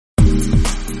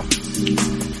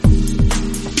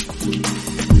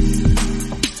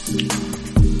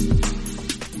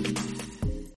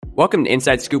Welcome to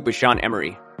Inside Scoop with Sean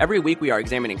Emery. Every week we are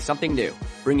examining something new,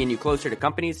 bringing you closer to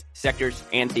companies, sectors,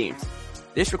 and themes.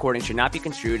 This recording should not be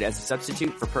construed as a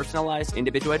substitute for personalized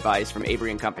individual advice from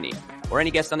Avery & Company or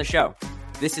any guest on the show.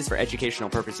 This is for educational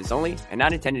purposes only and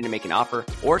not intended to make an offer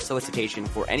or solicitation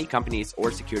for any companies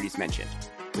or securities mentioned.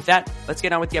 With that, let's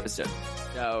get on with the episode.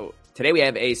 So today we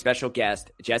have a special guest,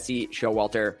 Jesse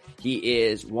Showalter. He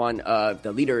is one of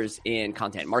the leaders in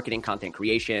content marketing, content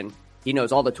creation. He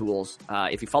knows all the tools.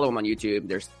 If you follow him on YouTube,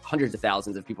 there's hundreds of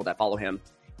thousands of people that follow him.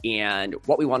 And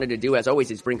what we wanted to do, as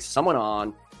always, is bring someone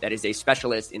on that is a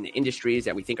specialist in the industries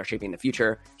that we think are shaping the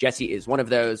future. Jesse is one of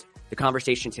those. The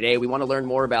conversation today, we want to learn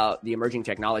more about the emerging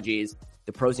technologies,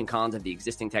 the pros and cons of the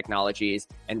existing technologies,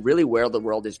 and really where the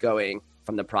world is going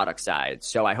from the product side.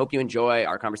 So I hope you enjoy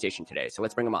our conversation today. So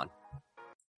let's bring him on.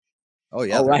 Oh,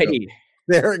 yeah. All righty.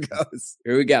 There it goes.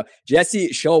 Here we go. Jesse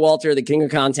Showalter, the king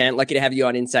of content. Lucky to have you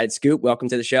on Inside Scoop. Welcome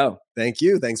to the show. Thank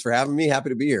you. Thanks for having me. Happy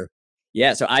to be here.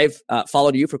 Yeah. So I've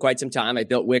followed you for quite some time. I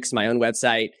built Wix, my own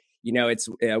website. You know, it's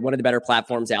one of the better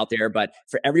platforms out there. But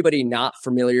for everybody not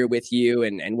familiar with you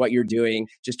and what you're doing,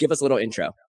 just give us a little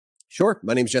intro. Sure.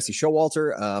 My name is Jesse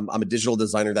Showalter. I'm a digital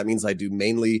designer. That means I do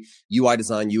mainly UI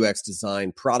design, UX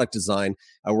design, product design.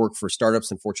 I work for startups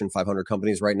and Fortune 500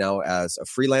 companies right now as a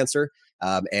freelancer.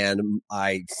 And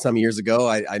some years ago,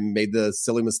 I made the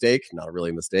silly mistake, not really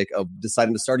a mistake, of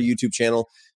deciding to start a YouTube channel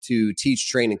to teach,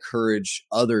 train, encourage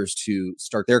others to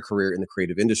start their career in the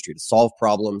creative industry, to solve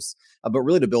problems, but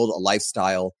really to build a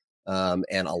lifestyle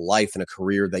and a life and a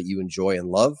career that you enjoy and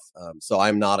love. So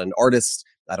I'm not an artist.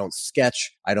 I don't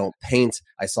sketch. I don't paint.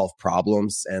 I solve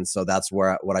problems. And so that's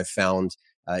what I found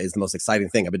is the most exciting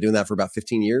thing. I've been doing that for about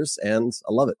 15 years and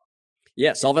I love it.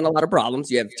 Yeah, solving a lot of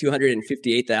problems. You have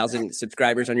 258,000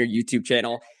 subscribers on your YouTube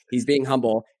channel. He's being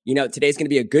humble. You know, today's going to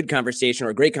be a good conversation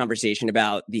or a great conversation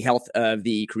about the health of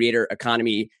the creator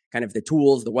economy, kind of the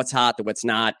tools, the what's hot, the what's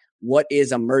not, what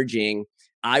is emerging.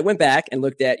 I went back and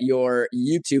looked at your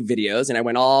YouTube videos and I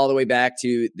went all the way back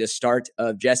to the start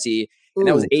of Jesse. And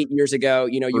that was 8 years ago.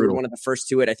 You know, you were one of the first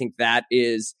to it. I think that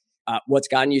is what's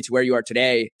gotten you to where you are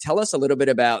today. Tell us a little bit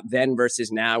about then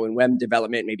versus now and web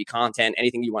development, maybe content,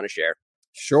 anything you want to share.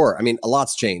 Sure. I mean, a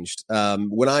lot's changed. I'll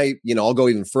go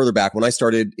even further back. When I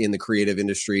started in the creative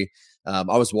industry, I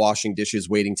was washing dishes,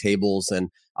 waiting tables,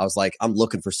 and I was like, I'm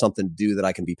looking for something to do that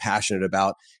I can be passionate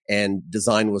about. And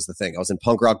design was the thing. I was in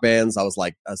punk rock bands. I was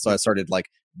like, so I started like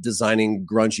designing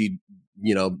grungy,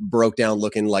 broke down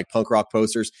looking like punk rock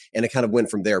posters. And it kind of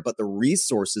went from there. But the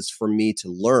resources for me to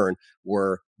learn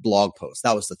were blog posts.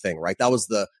 That was the thing, right? That was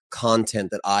the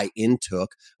content that I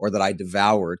intook or that I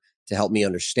devoured to help me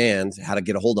understand how to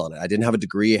get a hold on it. I didn't have a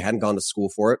degree. I hadn't gone to school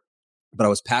for it, but I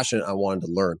was passionate. I wanted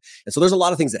to learn. And so there's a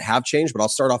lot of things that have changed, but I'll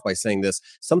start off by saying this.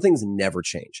 Some things never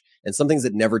change. And some things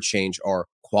that never change are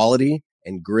quality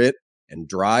and grit and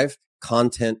drive,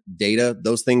 content, data.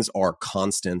 Those things are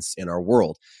constants in our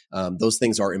world. Those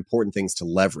things are important things to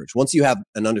leverage. Once you have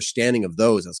an understanding of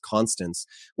those as constants,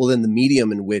 well, then the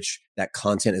medium in which that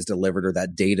content is delivered or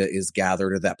that data is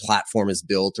gathered or that platform is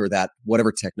built or that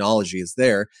whatever technology is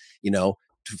there,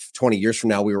 20 years from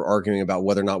now, we were arguing about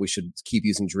whether or not we should keep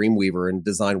using Dreamweaver and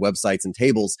design websites and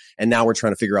tables. And now we're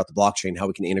trying to figure out the blockchain, how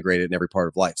we can integrate it in every part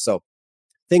of life. So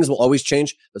things will always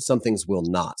change, but some things will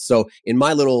not. So in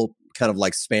my little kind of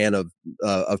like span of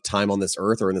time on this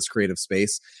earth or in this creative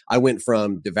space, I went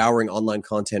from devouring online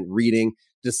content, reading,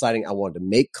 deciding I wanted to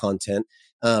make content.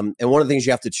 And one of the things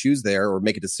you have to choose there or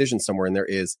make a decision somewhere in there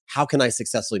is how can I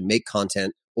successfully make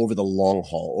content over the long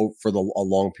haul, for a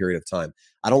long period of time.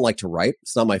 I don't like to write.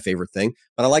 It's not my favorite thing,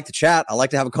 but I like to chat. I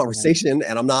like to have a conversation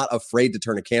and I'm not afraid to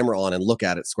turn a camera on and look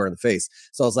at it square in the face.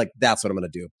 So I was like, that's what I'm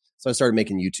going to do. So I started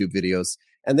making YouTube videos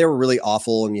and they were really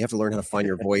awful and you have to learn how to find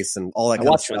your voice and all that kind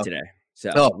of stuff. I watched one today.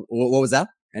 So. Oh, what was that?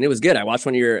 And it was good. I watched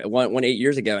one 8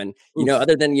 years ago and,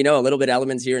 other than, a little bit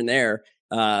elements here and there,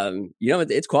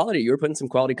 it's quality. You were putting some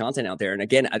quality content out there. And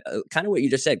again, kind of what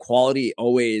you just said, quality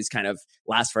always kind of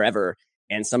lasts forever.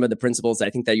 And some of the principles I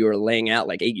think that you were laying out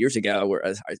like 8 years ago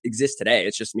exist today.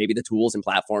 It's just maybe the tools and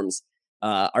platforms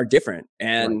are different.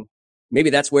 And maybe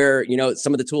that's where,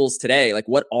 some of the tools today, like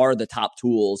what are the top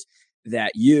tools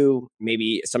that you,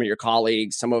 maybe some of your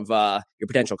colleagues, some of your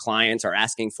potential clients are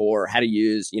asking for, how to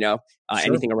use,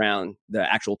 anything around the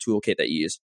actual toolkit that you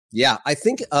use? Yeah, I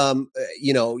think,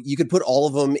 you could put all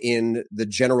of them in the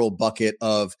general bucket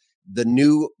of the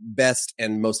new best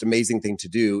and most amazing thing to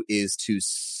do is to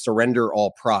surrender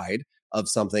all pride of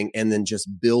something and then just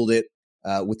build it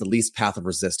with the least path of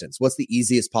resistance. What's the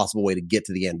easiest possible way to get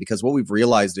to the end? Because what we've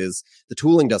realized is the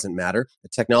tooling doesn't matter. The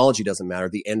technology doesn't matter.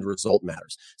 The end result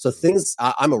matters. So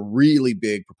I'm a really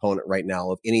big proponent right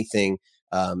now of anything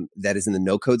that is in the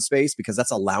no code space, because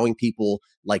that's allowing people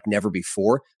like never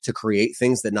before to create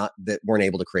things that weren't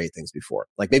able to create things before.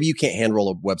 Like maybe you can't hand roll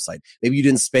a website. Maybe you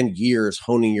didn't spend years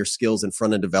honing your skills in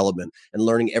front end development and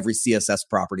learning every CSS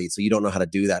property, so you don't know how to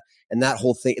do that. And that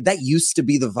whole thing, that used to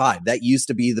be the vibe. That used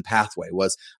to be the pathway,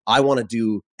 was I want to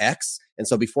do X. And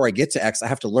so before I get to X, I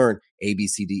have to learn A, B,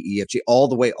 C, D, E, F, G, all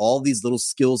the way, all these little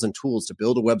skills and tools to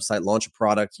build a website, launch a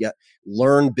product, yet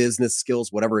learn business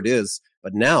skills, whatever it is.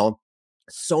 But now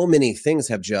so many things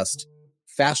have just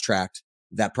fast tracked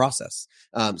that process.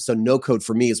 So no code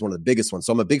for me is one of the biggest ones.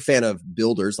 So I'm a big fan of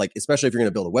builders, like especially if you're going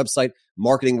to build a website,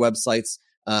 marketing websites.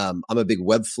 I'm a big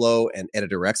Webflow and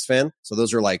EditorX fan. So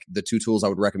those are like the two tools I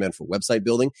would recommend for website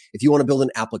building. If you want to build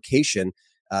an application,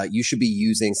 you should be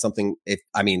using something,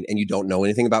 and you don't know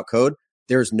anything about code,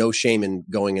 there's no shame in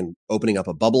going and opening up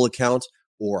a Bubble account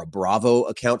or a Bravo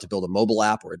account to build a mobile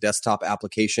app or a desktop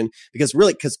application. Because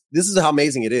this is how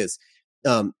amazing it is.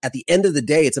 At the end of the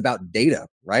day, it's about data,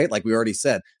 right? Like we already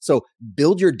said. So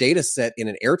build your data set in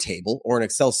an Airtable or an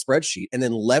Excel spreadsheet, and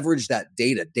then leverage that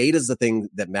data. Data is the thing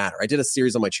that matter. I did a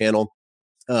series on my channel,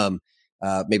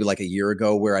 maybe like a year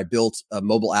ago, where I built a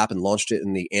mobile app and launched it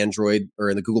in the Android or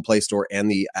in the Google Play Store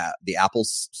and the Apple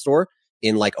Store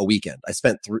in like a weekend. I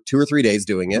spent 2 or 3 days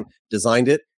doing it, designed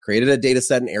it, created a data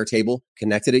set in Airtable,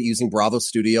 connected it using Bravo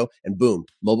Studio, and boom,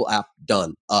 mobile app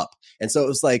done, up. And so it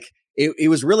was like, it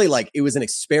was really like, it was an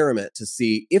experiment to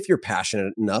see if you're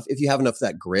passionate enough, if you have enough of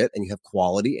that grit and you have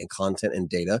quality and content and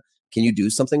data, can you do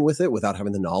something with it without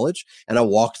having the knowledge? And I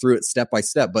walked through it step by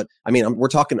step. But I mean, we're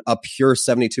talking a pure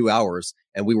 72 hours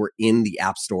and we were in the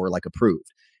App Store, like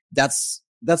approved. That's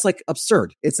like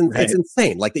absurd. It's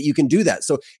insane, like that you can do that.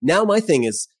 So now my thing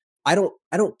is, I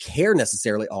don't care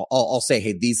necessarily. I'll say,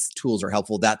 hey, these tools are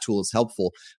helpful. That tool is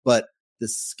helpful, but the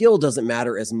skill doesn't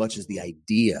matter as much as the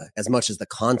idea, as much as the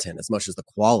content, as much as the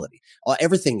quality.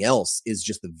 Everything else is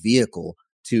just the vehicle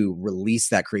to release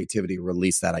that creativity,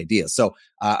 release that idea. So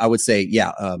I would say,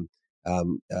 EditorX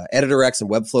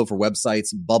and Webflow for websites,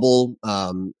 Bubble.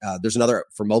 There's another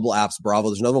for mobile apps, Bravo.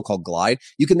 There's another one called Glide.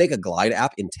 You can make a Glide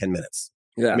app in 10 minutes.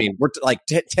 Yeah. I mean, we're like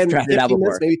 10, 15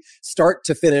 minutes, maybe start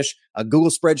to finish. A Google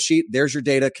spreadsheet. There's your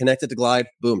data connected to Glide.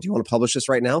 Boom. Do you want to publish this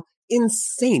right now?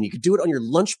 Insane. You could do it on your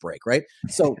lunch break, right?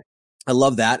 So I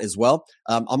love that as well.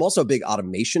 I'm also a big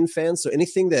automation fan. So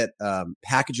anything that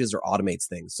packages or automates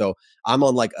things. So I'm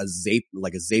on like a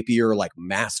Zapier, like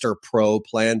Master Pro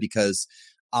plan, because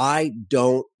I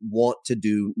don't want to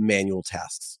do manual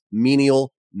tasks.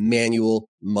 Menial, manual,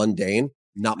 mundane.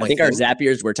 Not my I think thing. our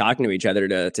Zapiers were talking to each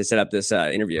other to set up this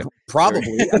interview. Probably.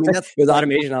 I mean, that's it was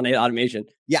automation on automation.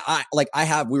 Yeah. We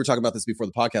were talking about this before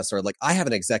the podcast started. Like, I have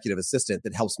an executive assistant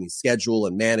that helps me schedule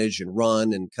and manage and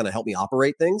run and kind of help me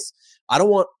operate things. I don't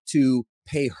want to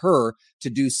pay her to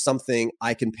do something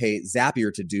I can pay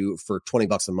Zapier to do for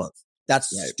 $20 a month.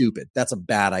 That's stupid. That's a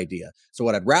bad idea. So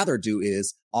what I'd rather do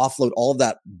is offload all of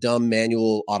that dumb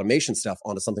manual automation stuff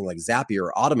onto something like Zapier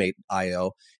or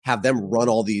Automate.io, have them run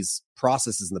all these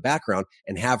processes in the background,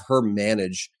 and have her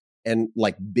manage and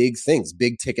like big things,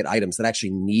 big ticket items that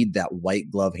actually need that white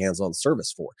glove hands-on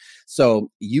service for.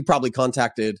 So you probably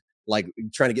contacted, like,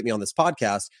 trying to get me on this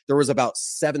podcast. There was about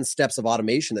 7 steps of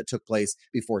automation that took place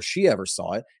before she ever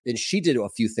saw it. Then she did a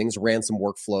few things, ran some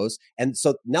workflows. And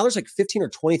so now there's like 15 or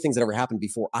 20 things that ever happened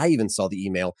before I even saw the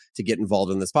email to get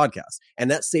involved in this podcast. And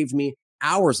that saved me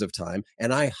hours of time.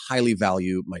 And I highly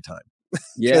value my time.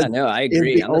 Yeah, no, I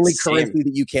agree. The only currency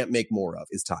that you can't make more of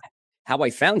is time. How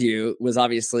I found you was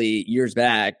obviously years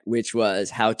back, which was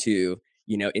how to,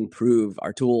 improve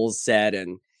our tools set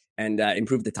and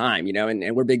improve the time,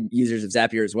 and we're big users of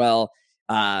Zapier as well.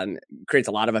 Creates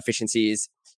a lot of efficiencies.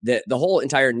 The whole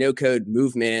entire no code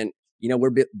movement,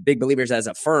 we're big believers as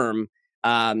a firm,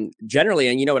 generally,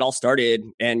 and it all started,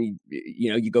 and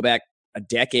you go back a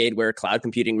decade where cloud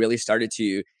computing really started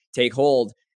to take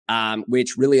hold,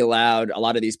 which really allowed a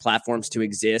lot of these platforms to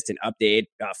exist and update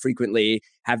frequently,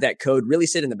 have that code really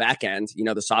sit in the back end,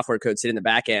 the software code sit in the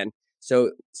back end.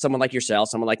 So someone like yourself,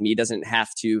 someone like me doesn't have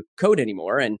to code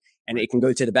anymore, and it can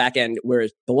go to the back end where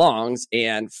it belongs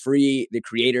and free the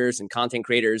creators and content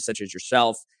creators such as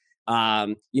yourself.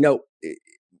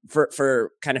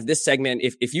 For kind of this segment,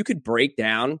 if you could break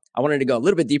down, I wanted to go a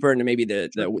little bit deeper into maybe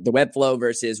the Webflow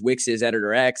versus Wix's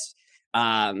EditorX.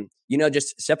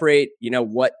 Just separate,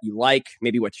 what you like,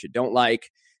 maybe what you don't like,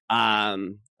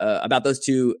 about those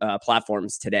two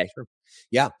platforms today. Sure.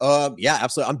 Yeah,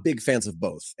 absolutely. I'm big fans of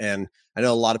both. And I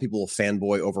know a lot of people will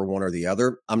fanboy over one or the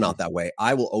other. I'm not that way.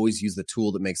 I will always use the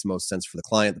tool that makes most sense for the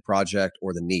client, the project,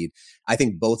 or the need. I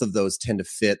think both of those tend to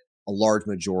fit a large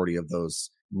majority of those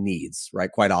needs,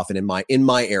 right? Quite often in my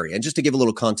area. And just to give a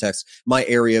little context, my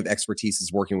area of expertise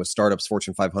is working with startups,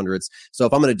 Fortune 500s. So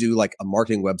if I'm going to do like a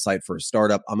marketing website for a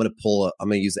startup, I'm going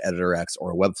to use EditorX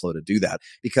or a Webflow to do that,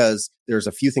 because there's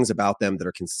a few things about them that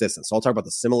are consistent. So I'll talk about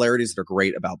the similarities that are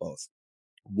great about both.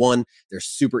 One, they're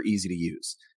super easy to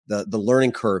use. The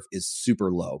learning curve is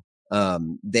super low.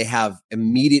 They have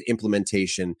immediate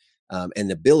implementation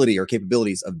and ability or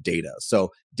capabilities of data.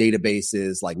 So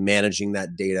databases, like managing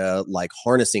that data, like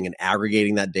harnessing and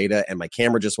aggregating that data. And my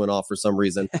camera just went off for some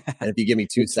reason. And if you give me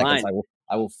 2 seconds,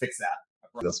 I will fix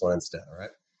that. This one instead. All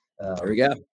right. There we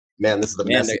go. Man, this is the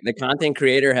messy. The content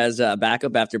creator has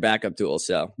backup after backup tools.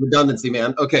 So redundancy,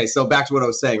 man. Okay, so back to what I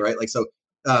was saying, right? Like, so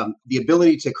the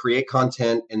ability to create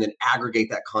content and then aggregate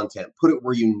that content, put it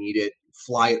where you need it,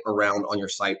 fly it around on your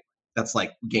site. That's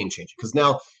like game changing. Because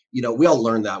now, we all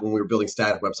learned that when we were building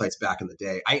static websites back in the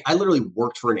day. I literally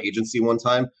worked for an agency one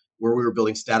time where we were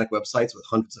building static websites with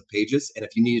hundreds of pages. And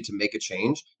if you needed to make a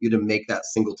change, you had to make that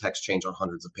single text change on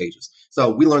hundreds of pages. So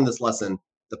we learned this lesson.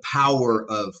 The power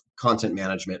of content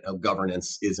management, of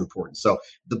governance, is important. So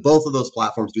both of those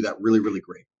platforms do that really, really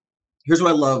great. Here's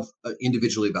what I love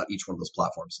individually about each one of those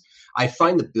platforms. I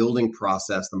find the building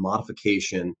process, the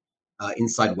modification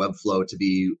inside Webflow to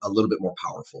be a little bit more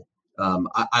powerful.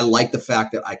 I like the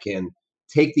fact that I can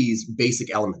take these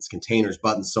basic elements, containers,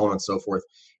 buttons, so on and so forth.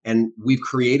 And we've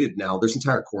created now, there's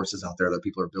entire courses out there that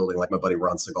people are building, like my buddy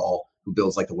Ron Segal, who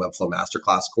builds like the Webflow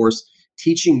Masterclass course,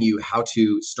 teaching you how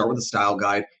to start with a style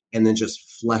guide and then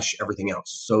just flesh everything out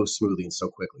so smoothly and so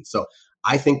quickly. So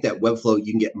I think that Webflow,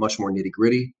 you can get much more nitty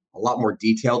gritty, a lot more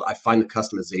detailed. I find the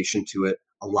customization to it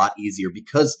a lot easier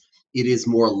because it is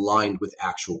more aligned with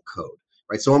actual code,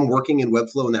 right? So I'm working in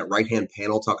Webflow in that right-hand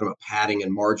panel, talking about padding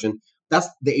and margin. That's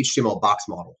the HTML box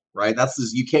model, right?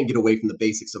 You can't get away from the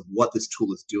basics of what this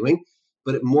tool is doing,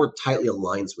 but it more tightly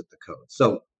aligns with the code.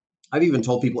 So I've even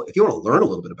told people, if you want to learn a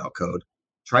little bit about code,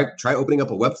 try opening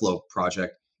up a Webflow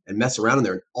project and mess around in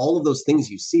there. And all of those things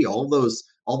you see, all those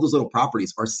little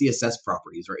properties are CSS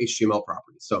properties or HTML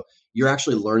properties. So you're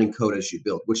actually learning code as you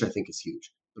build, which I think is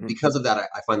huge. But because of that,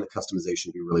 I find the customization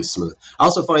to be really smooth. I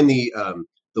also find the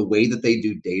way that they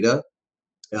do data,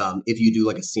 if you do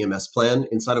like a CMS plan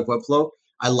inside of Webflow,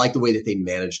 I like the way that they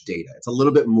manage data. It's a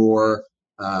little bit more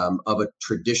of a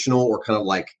traditional or kind of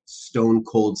like stone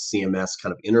cold CMS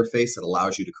kind of interface that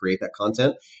allows you to create that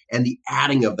content. And the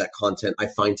adding of that content, I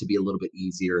find to be a little bit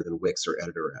easier than Wix or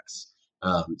EditorX.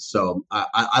 So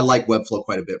I like Webflow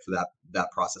quite a bit for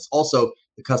that process. Also,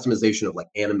 the customization of like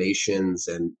animations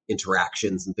and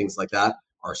interactions and things like that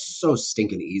are so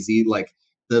stinking easy. Like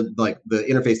the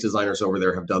interface designers over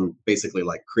there have done basically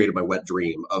like created my wet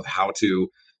dream of how to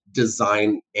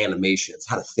design animations,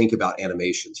 how to think about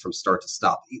animations from start to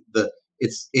stop.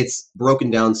 It's broken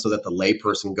down so that the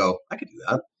layperson go, I could do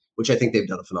that, which I think they've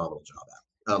done a phenomenal job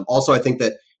at. Also, I think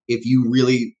that if you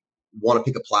really want to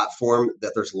pick a platform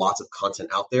that there's lots of content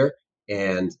out there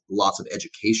and lots of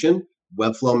education,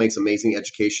 Webflow makes amazing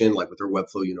education, like with their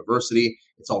Webflow University.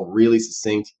 It's all really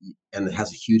succinct and it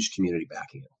has a huge community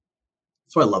backing it.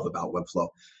 That's what I love about Webflow.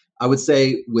 I would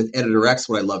say with EditorX,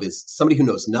 what I love is somebody who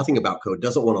knows nothing about code,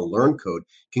 doesn't want to learn code,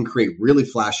 can create really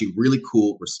flashy, really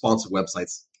cool, responsive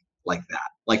websites like that.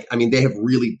 Like, I mean, they have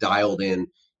really dialed in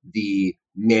the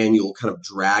manual kind of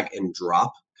drag and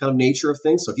drop kind of nature of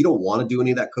things. So if you don't want to do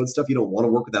any of that code stuff, you don't want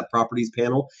to work with that properties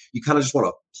panel, you kind of just want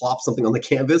to plop something on the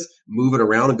canvas, move it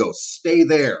around and go, stay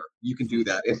there. You can do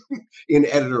that in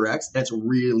EditorX. That's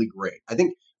really great. I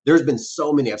think there's been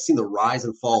so many, I've seen the rise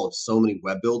and fall of so many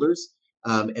web builders.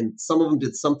 And some of them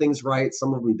did some things right.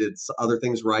 Some of them did other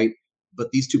things right. But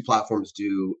these two platforms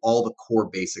do all the core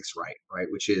basics right?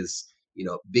 Which is,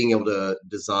 being able to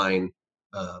design,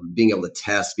 being able to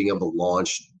test, being able to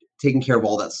launch, taking care of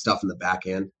all that stuff in the back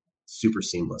end, super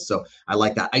seamless. So I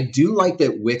like that. I do like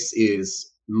that Wix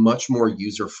is much more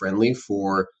user-friendly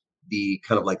for the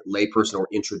kind of like layperson or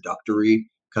introductory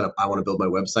kind of, I want to build my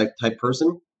website type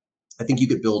person. I think you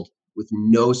could build with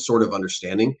no sort of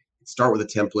understanding, start with a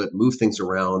template, move things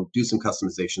around, do some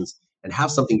customizations, and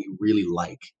have something you really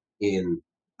like in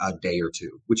a day or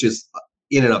two, which is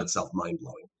in and of itself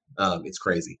mind-blowing. It's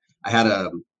crazy. I'll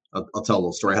tell a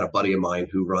little story. I had a buddy of mine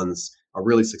who runs a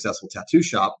really successful tattoo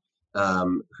shop,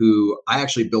 who I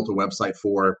actually built a website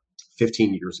for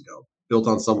 15 years ago, built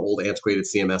on some old antiquated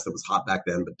CMS that was hot back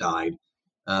then, but died.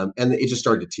 And it just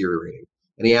started deteriorating.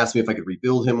 And he asked me if I could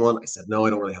rebuild him one. I said, no,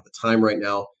 I don't really have the time right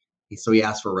now. So he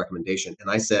asked for a recommendation. And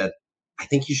I said, I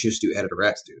think you should just do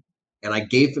EditorX, dude. And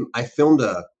I filmed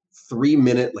a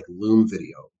 3-minute like Loom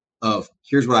video of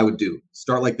here's what I would do.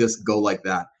 Start like this, go like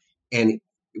that. And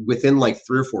within like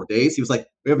 3 or 4 days, he was like,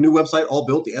 we have a new website all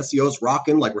built. The SEO is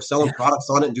rocking. Like, we're selling products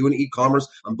on it and doing e-commerce.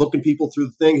 I'm booking people through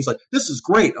the thing. He's like, this is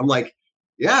great. I'm like,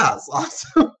 yeah, it's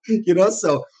awesome.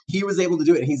 So he was able to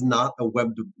do it. And he's not a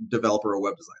web developer or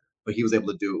web designer, but he was able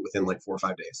to do it within like 4 or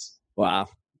 5 days. Wow.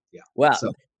 Yeah. Wow.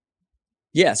 So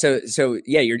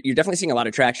yeah, you're definitely seeing a lot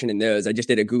of traction in those. I just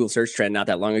did a Google search trend not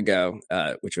that long ago,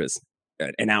 which was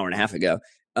an hour and a half ago,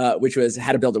 which was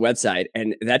how to build a website,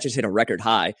 and that just hit a record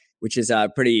high, which is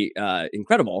pretty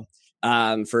incredible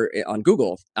on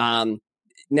Google.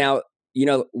 Now,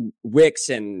 Wix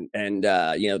and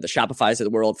the Shopifys of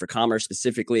the world for commerce,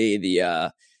 specifically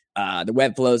the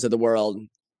Webflows of the world,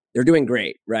 they're doing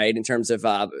great, right, in terms of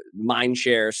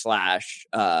mindshare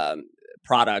 /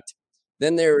 product.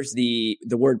 Then there's the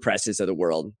WordPresses of the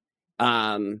world,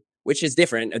 which is a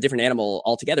different animal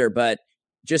altogether. But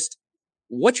just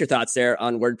what's your thoughts there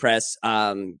on WordPress,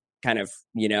 kind of,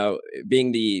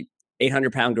 being the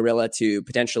 800-pound gorilla to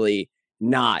potentially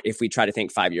not, if we try to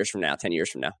think 5 years from now, 10 years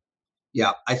from now?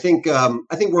 Yeah, I think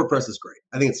WordPress is great.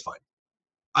 I think it's fine.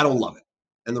 I don't love it.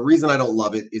 And the reason I don't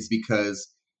love it is because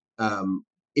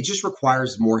it just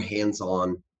requires more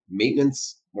hands-on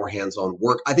maintenance, more hands-on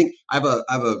work. I think I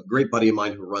have a great buddy of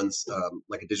mine who runs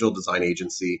like a digital design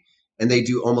agency, and they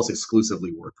do almost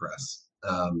exclusively WordPress.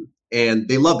 And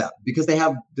they love that because they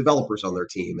have developers on their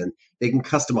team and they can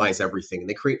customize everything and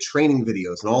they create training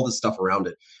videos and all this stuff around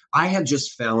it. I have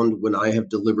just found when I have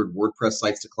delivered WordPress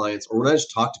sites to clients, or when I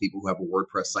just talk to people who have a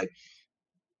WordPress site,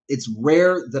 it's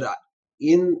rare that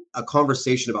in a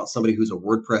conversation about somebody who's a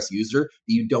WordPress user,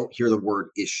 that you don't hear the word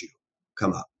issue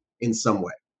come up in some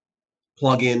way.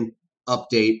 Plugin,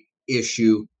 update,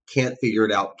 issue, can't figure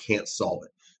it out, can't solve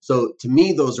it. So to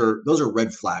me, those are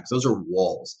red flags. Those are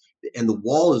walls. And the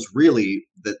wall is really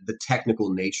the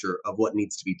technical nature of what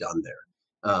needs to be done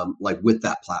there, like with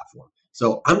that platform.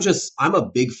 So I'm a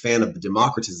big fan of the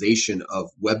democratization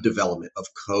of web development, of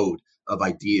code, of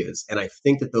ideas. And I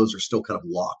think that those are still kind of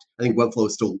locked. I think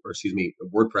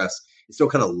WordPress is still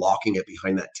kind of locking it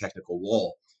behind that technical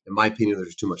wall. In my opinion,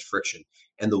 there's too much friction.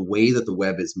 And the way that the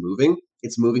web is moving,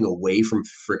 it's moving away from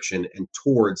friction and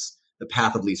towards the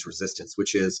path of least resistance,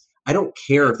 which is, I don't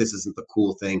care if this isn't the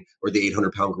cool thing or the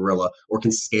 800-pound gorilla or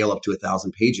can scale up to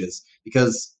 1,000 pages,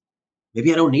 because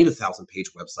maybe I don't need a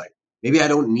 1,000-page website. Maybe I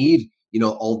don't need,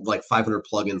 all like 500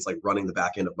 plugins like running the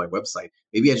back end of my website.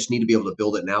 Maybe I just need to be able to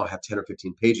build it now, have 10 or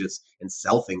 15 pages and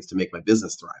sell things to make my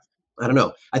business thrive. I don't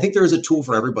know. I think there is a tool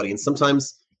for everybody. And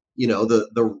sometimes,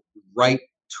 the right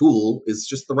tool is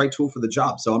just the right tool for the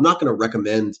job. So I'm not going to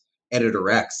recommend Editor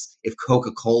X if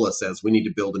Coca-Cola says we need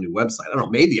to build a new website. I don't know,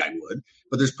 maybe I would,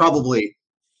 but there's probably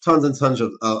tons and tons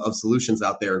of solutions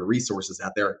out there and resources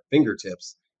out there at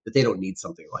fingertips that they don't need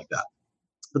something like that.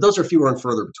 But those are fewer and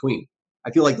further between.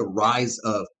 I feel like the rise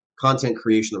of content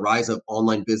creation, the rise of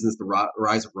online business, the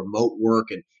rise of remote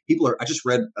work, and I just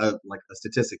read like a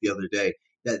statistic the other day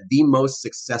that the most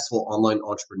successful online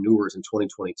entrepreneurs in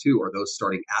 2022 are those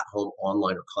starting at-home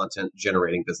online or content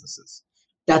generating businesses.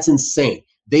 That's insane.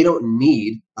 They don't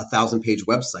need a 1,000-page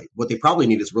website. What they probably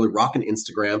need is really rocking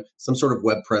Instagram, some sort of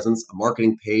web presence, a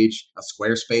marketing page, a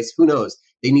Squarespace, who knows?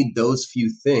 They need those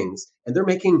few things, and they're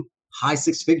making high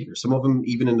 6 figures, some of them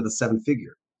even into the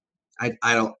 7-figure.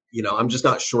 I don't, I'm just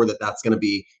not sure that that's going to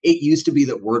be. It used to be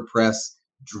that WordPress,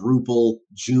 Drupal,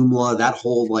 Joomla, that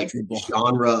whole like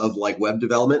genre of like web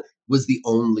development was the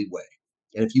only way.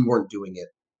 And if you weren't doing it,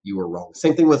 you were wrong.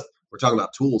 Same thing with, we're talking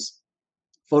about tools.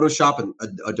 Photoshop and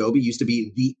Adobe used to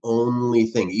be the only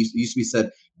thing. It used to be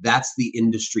said, that's the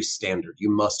industry standard.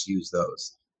 You must use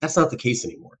those. That's not the case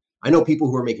anymore. I know people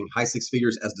who are making high 6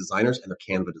 figures as designers, and they're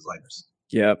Canva designers.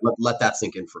 Yeah. Let that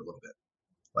sink in for a little bit.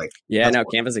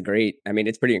 Canva's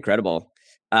it's pretty incredible.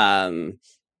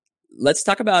 Let's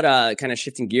talk about kind of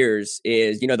shifting gears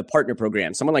is, the partner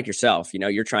program. Someone like yourself,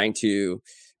 you're trying to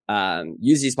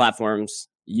use these platforms,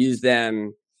 use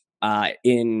them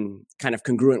in kind of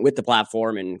congruent with the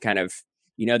platform, and kind of,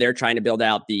 they're trying to build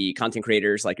out the content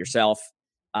creators like yourself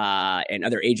and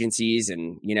other agencies,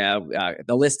 and,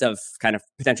 the list of kind of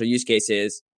potential use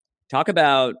cases. Talk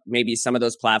about maybe some of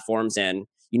those platforms, and,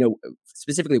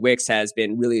 specifically Wix has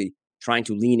been really trying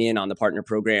to lean in on the partner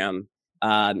program,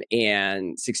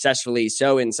 and successfully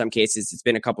so in some cases. It's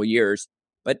been a couple years,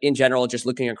 but in general, just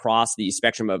looking across the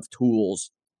spectrum of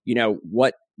tools,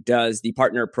 what does the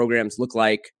partner programs look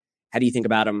like? How do you think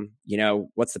about them?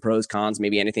 What's the pros, cons,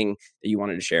 maybe anything that you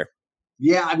wanted to share?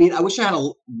 Yeah, I mean, I wish I had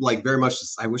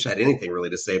I wish I had anything really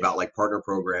to say about like partner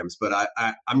programs, but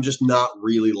I'm just not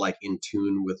really like in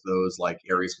tune with those like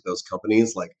areas with those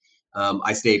companies. Like,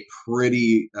 I stay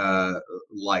pretty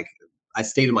like I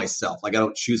stay to myself. Like I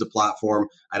don't choose a platform.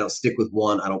 I don't stick with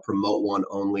one. I don't promote one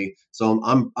only. So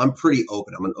I'm pretty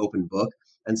open. I'm an open book.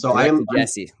 And so Direct to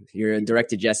Jesse. You're a direct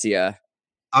to Jesse.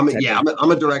 I'm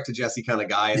a direct to Jesse kind of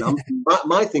guy. And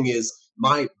my thing is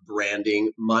my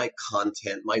branding, my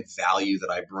content, my value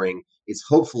that I bring is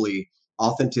hopefully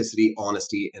authenticity,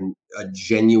 honesty, and a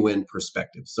genuine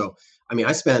perspective. So, I mean,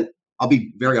 I'll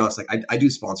be very honest. Like I do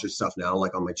sponsored stuff now,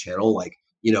 like on my channel, like,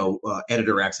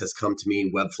 Editor X has come to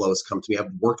me, Webflow has come to me.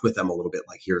 I've worked with them a little bit,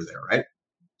 like here or there. Right.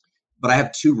 But I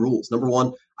have two rules. Number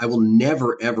one, I will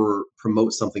never, ever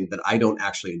promote something that I don't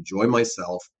actually enjoy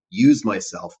myself, use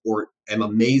myself, or am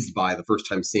amazed by the first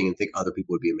time seeing and think other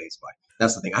people would be amazed by.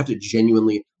 That's the thing. I have to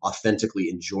genuinely, authentically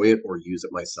enjoy it or use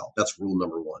it myself. That's rule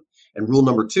number one. And rule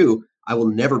number two, I will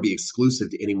never be exclusive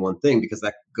to any one thing because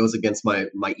that goes against my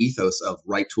ethos of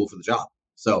right tool for the job.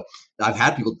 So I've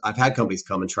had companies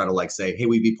come and try to like say, hey,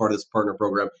 will you be part of this partner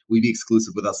program? Will you be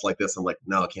exclusive with us like this? I'm like,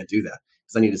 no, I can't do that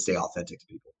because I need to stay authentic to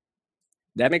people.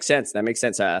 That makes sense.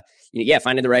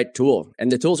 Finding the right tool,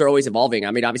 and the tools are always evolving.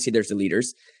 I mean, obviously there's the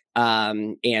leaders,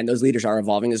 and those leaders are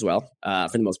evolving as well,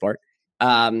 for the most part.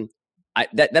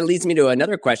 That leads me to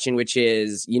another question, which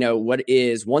is, what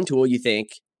is one tool you think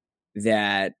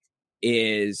that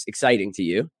is exciting to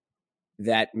you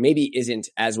that maybe isn't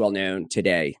as well known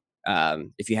today?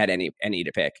 If you had any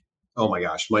to pick. Oh my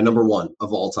gosh, my number one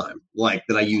of all time, like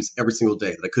that I use every single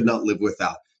day that I could not live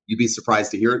without. You'd be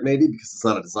surprised to hear it maybe because it's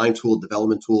not a design tool,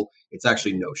 development tool. It's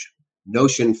actually Notion.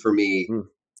 Notion for me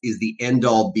is the end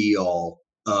all be all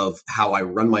of how I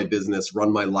run my business,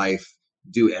 run my life,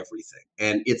 do everything.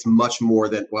 And it's much more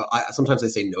than, sometimes I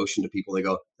say Notion to people. They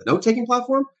go, the note-taking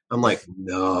platform? I'm like,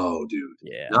 no, dude,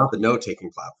 not the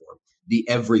note-taking platform, the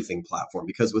everything platform.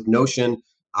 Because with Notion,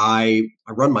 I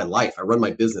run my life. I run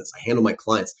my business. I handle my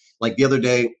clients. Like the other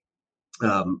day,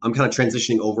 I'm kind of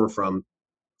transitioning over from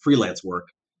freelance work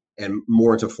and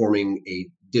more into forming a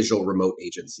digital remote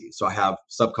agency. So I have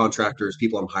subcontractors,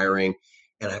 people I'm hiring,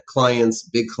 and I have clients,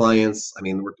 big clients. I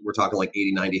mean, we're talking like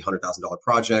 $80,000, $90,000, $100,000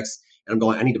 projects. And I'm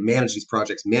going, I need to manage these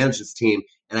projects, manage this team.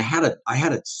 And I had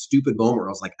a stupid moment where I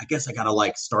was like, I guess I got to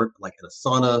like start like an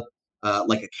Asana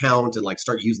like account and like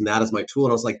start using that as my tool.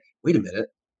 And I was like, wait a minute.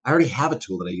 I already have a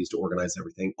tool that I use to organize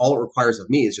everything. All it requires of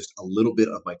me is just a little bit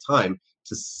of my time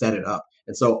to set it up.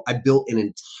 And so I built an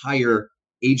entire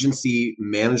agency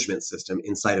management system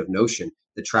inside of Notion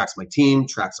that tracks my team,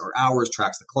 tracks our hours,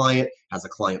 tracks the client, has a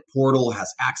client portal,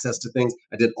 has access to things.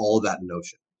 I did all of that in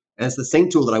Notion. And it's the same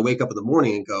tool that I wake up in the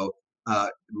morning and go,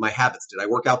 my habits, did I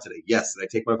work out today? Yes. Did I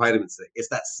take my vitamins today? It's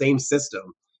that same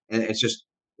system. And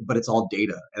but it's all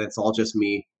data, and it's all just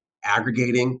me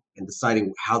aggregating and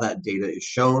deciding how that data is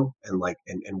shown and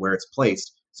where it's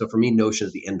placed. So for me, Notion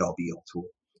is the end all be all tool.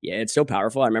 Yeah, it's so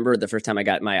powerful. I remember the first time I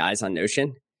got my eyes on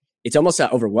Notion, it's almost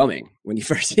overwhelming when you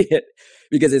first see it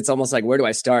because it's almost like, where do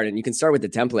I start? And you can start with the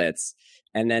templates,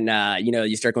 and then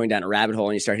you start going down a rabbit hole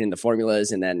and you start hitting the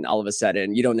formulas, and then all of a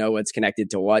sudden you don't know what's connected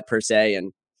to what per se,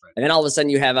 and then all of a sudden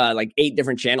you have like 8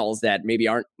 different channels that maybe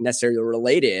aren't necessarily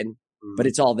related, but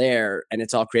it's all there and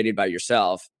it's all created by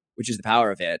yourself, which is the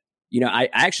power of it. I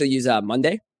actually use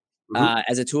Monday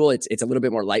as a tool. It's a little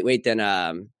bit more lightweight than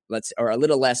or a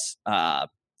little less,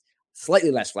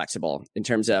 slightly less flexible in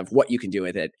terms of what you can do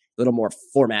with it. A little more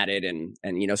formatted and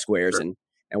squares and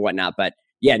whatnot. But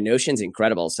yeah, Notion's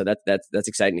incredible. So that's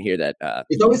exciting to hear that.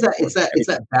 It's always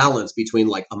that balance between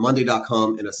like a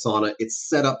Monday.com and Asana. It's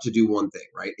set up to do one thing,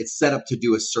 right? It's set up to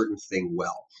do a certain thing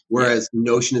well. Whereas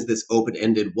Notion is this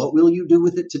open-ended, what will you do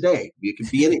with it today? It could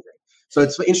be anything. So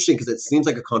it's interesting because it seems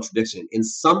like a contradiction. In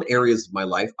some areas of my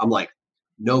life, I'm like,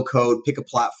 no code, pick a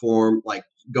platform, like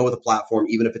go with a platform,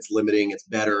 even if it's limiting, it's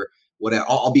better, whatever.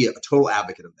 I'll be a total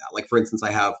advocate of that. Like for instance,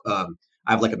 I have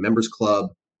like a members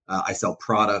club. I sell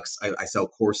products. I sell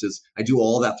courses. I do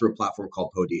all that through a platform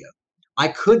called Podia. I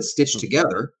could stitch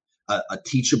together a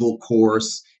teachable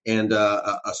course and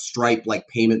a Stripe like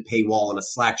payment paywall and a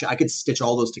Slack. I could stitch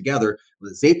all those together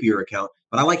with a Zapier account,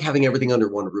 but I like having everything under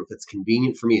one roof. It's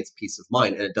convenient for me. It's peace of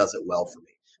mind, and it does it well for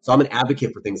me. So I'm an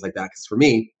advocate for things like that because for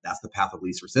me, that's the path of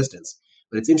least resistance.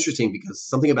 But it's interesting because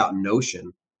something about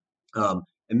Notion, and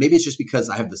maybe it's just because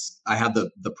I have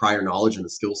the prior knowledge and the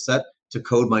skill set to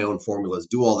code my own formulas,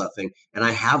 do all that thing, and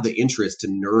I have the interest to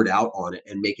nerd out on it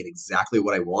and make it exactly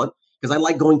what I want because I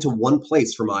like going to one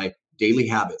place for my daily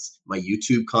habits, my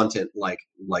YouTube content,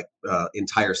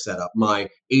 entire setup, my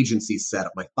agency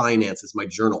setup, my finances, my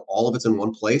journal, all of it's in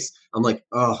one place. I'm like,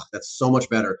 oh, that's so much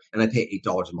better, and I pay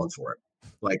 $8 a month for it.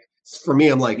 Like for me,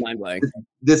 I'm like,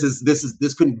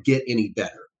 this couldn't get any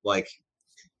better. Like,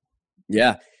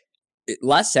 yeah.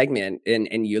 Last segment,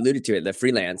 and you alluded to it, the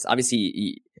freelance.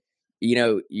 Obviously,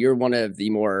 you're one of the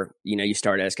more, you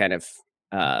start as kind of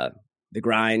the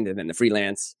grind and then the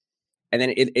freelance. And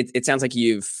then it sounds like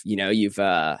you've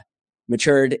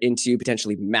matured into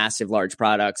potentially massive, large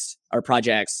products or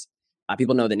projects.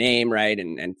 People know the name, right?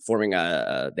 And forming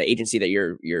the agency that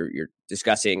you're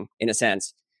discussing in a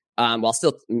sense, while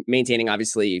still maintaining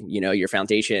obviously, your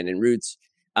foundation and roots.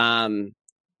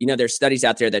 There's studies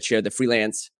out there that show the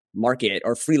freelance market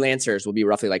or freelancers will be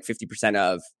roughly like 50%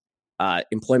 of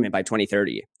employment by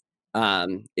 2030.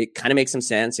 It kind of makes some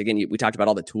sense. Again, we talked about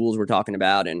all the tools we're talking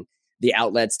about and the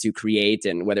outlets to create,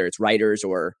 and whether it's writers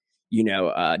or,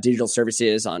 digital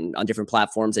services on different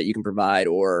platforms that you can provide,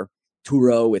 or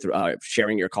Turo with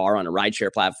sharing your car on a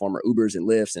rideshare platform, or Ubers and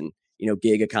Lyfts and,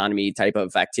 gig economy type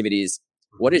of activities.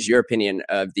 What is your opinion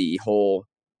of the whole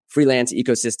freelance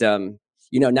ecosystem?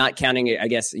 Not counting, I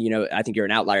guess, I think you're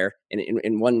an outlier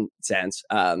in one sense.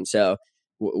 So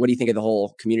what do you think of the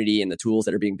whole community and the tools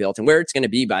that are being built and where it's going to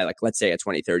be by, like, let's say at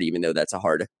 2030, even though that's a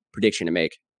hard prediction to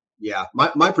make? Yeah,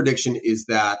 my prediction is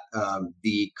that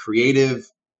the creative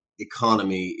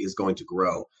economy is going to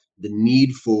grow. The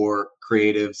need for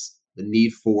creatives, the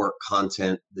need for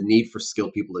content, the need for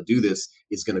skilled people to do this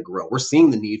is going to grow. We're seeing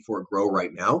the need for it grow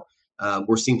right now.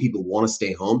 We're seeing people want to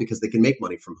stay home because they can make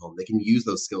money from home. They can use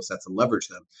those skill sets and leverage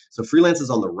them. So freelance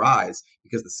is on the rise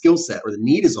because the skill set, or the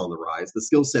need is on the rise. The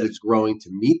skill set is growing to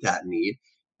meet that need.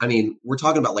 I mean, we're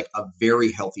talking about like a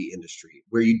very healthy industry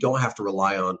where you don't have to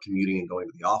rely on commuting and going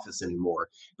to the office anymore,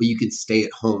 but you can stay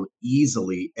at home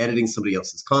easily editing somebody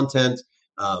else's content,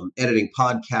 editing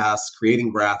podcasts,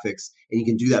 creating graphics, and you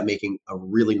can do that making a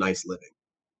really nice living,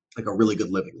 like a really good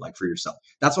living, like for yourself.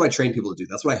 That's what I train people to do.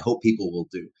 That's what I hope people will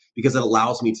do, because it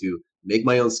allows me to make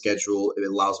my own schedule. It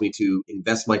allows me to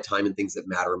invest my time in things that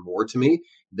matter more to me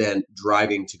than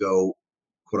driving to go,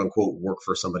 quote unquote, work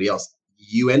for somebody else.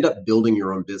 You end up building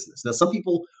your own business. Now, some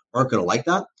people aren't going to like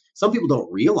that. Some people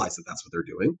don't realize that that's what they're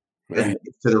doing. And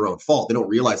it's to their own fault. They don't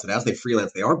realize that as they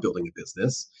freelance, they are building a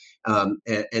business.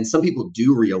 And some people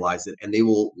do realize it, and they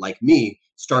will, like me,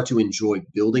 start to enjoy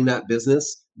building that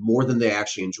business more than they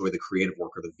actually enjoy the creative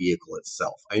work or the vehicle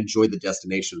itself. I enjoy the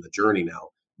destination, the journey now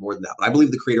more than that. But I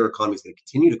believe the creator economy is going to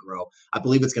continue to grow. I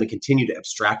believe it's going to continue to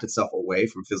abstract itself away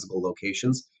from physical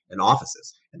locations and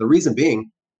offices. And the reason being,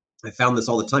 I found this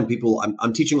all the time. People,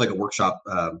 I'm teaching like a workshop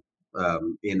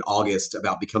in August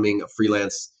about becoming a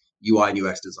freelance UI and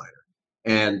UX designer.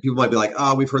 And people might be like,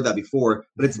 oh, we've heard that before,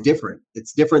 but it's different.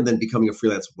 It's different than becoming a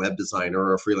freelance web designer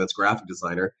or a freelance graphic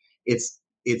designer. It's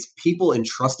people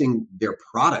entrusting their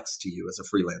products to you as a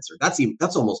freelancer.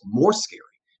 That's almost more scary,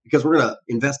 because we're going to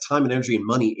invest time and energy and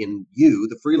money in you,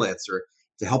 the freelancer,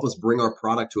 to help us bring our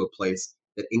product to a place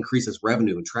that increases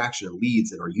revenue and traction and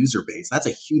leads in our user base. That's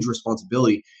a huge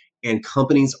responsibility. And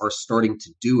companies are starting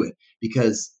to do it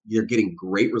because they're getting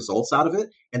great results out of it,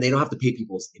 and they don't have to pay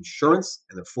people's insurance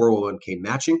and their 401k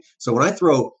matching. So when I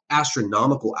throw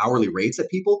astronomical hourly rates at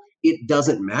people, it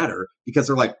doesn't matter, because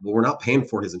they're like, well, we're not paying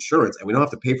for his insurance, and we don't have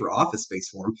to pay for office space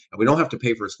for him, and we don't have to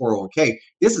pay for his 401k.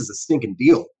 This is a stinking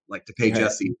deal, like to pay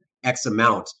Jesse X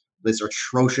amount, this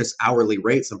atrocious hourly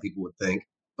rate, some people would think.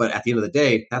 But at the end of the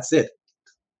day, that's it.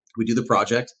 We do the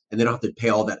project, and they don't have to pay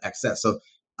all that excess. So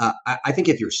I think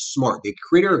if you're smart, the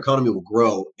creator economy will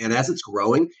grow, and as it's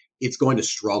growing, it's going to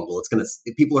struggle.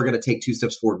 People are going to take 2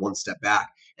 steps forward, 1 step back,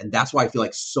 and that's why I feel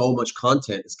like so much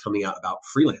content is coming out about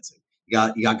freelancing.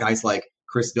 You got guys like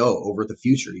Chris Do over at The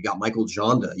Future. You got Michael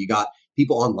Jonda. You got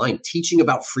people online teaching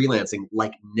about freelancing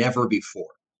like never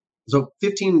before. So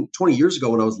 15, 20 years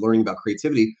ago, when I was learning about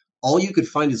creativity, all you could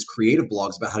find is creative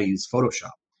blogs about how to use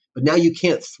Photoshop. But now you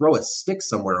can't throw a stick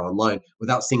somewhere online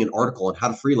without seeing an article on how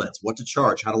to freelance, what to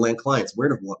charge, how to land clients, where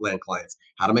to land clients,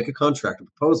 how to make a contract, a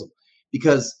proposal,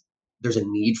 because there's a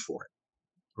need for it,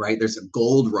 right? There's a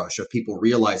gold rush of people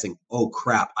realizing, oh,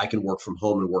 crap, I can work from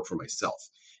home and work for myself.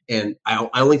 And I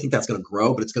only think that's going to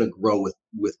grow, but it's going to grow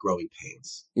with growing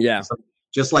pains. Yeah. So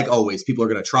just like always, people are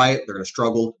going to try it. They're going to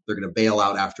struggle. They're going to bail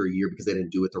out after a year because they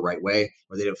didn't do it the right way,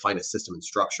 or they didn't find a system and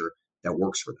structure that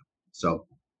works for them. So.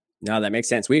 No, that makes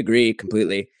sense. We agree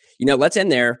completely. Let's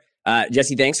end there.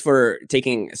 Jesse, thanks for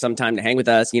taking some time to hang with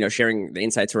us, sharing the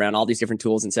insights around all these different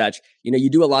tools and such. You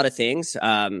do a lot of things,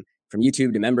 from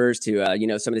YouTube to members to,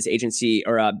 some of this agency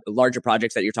or larger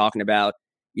projects that you're talking about.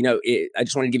 I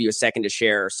just want to give you a second to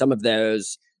share some of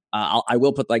those. I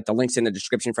will put like the links in the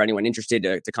description for anyone interested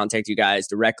to contact you guys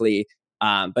directly.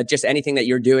 But just anything that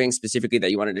you're doing specifically that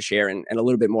you wanted to share and a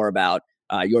little bit more about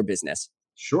your business.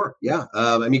 Sure. Yeah.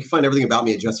 You can find everything about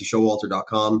me at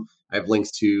jesseshowalter.com. I have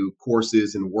links to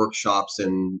courses and workshops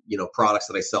and, products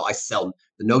that I sell. I sell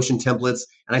the Notion templates,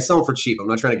 and I sell them for cheap. I'm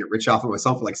not trying to get rich off them. I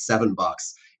sell them for like $7.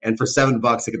 And for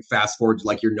 $7, it can fast forward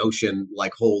like your Notion,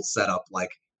 like whole setup,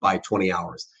 like by 20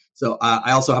 hours. So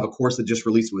I also have a course that just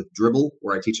released with Dribbble,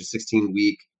 where I teach a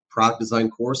 16-week product design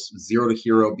course, 0 to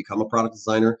hero, become a product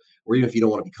designer. Or even if you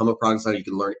don't want to become a product designer, you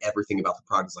can learn everything about the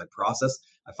product design process.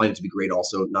 I find it to be great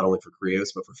also, not only for creatives,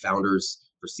 but for founders,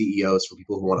 for CEOs, for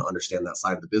people who want to understand that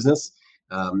side of the business.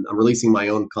 I'm releasing my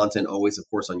own content always, of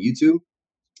course, on YouTube.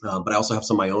 But I also have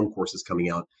some of my own courses coming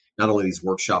out, not only these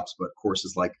workshops, but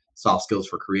courses like Soft Skills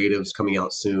for Creatives coming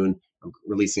out soon. I'm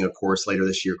releasing a course later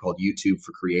this year called YouTube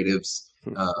for Creatives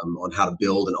on how to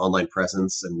build an online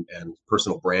presence and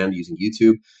personal brand using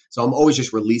YouTube. So I'm always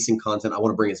just releasing content. I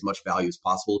want to bring as much value as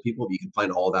possible to people. You can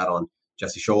find all that on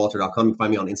jesseshowalter.com. You can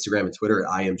find me on Instagram and Twitter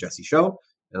at IamJesseShow.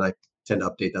 And I tend to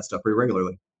update that stuff pretty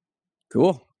regularly.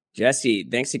 Cool. Jesse,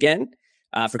 thanks again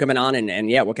for coming on. And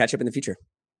yeah, we'll catch up in the future.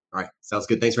 All right. Sounds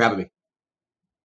good. Thanks for having me.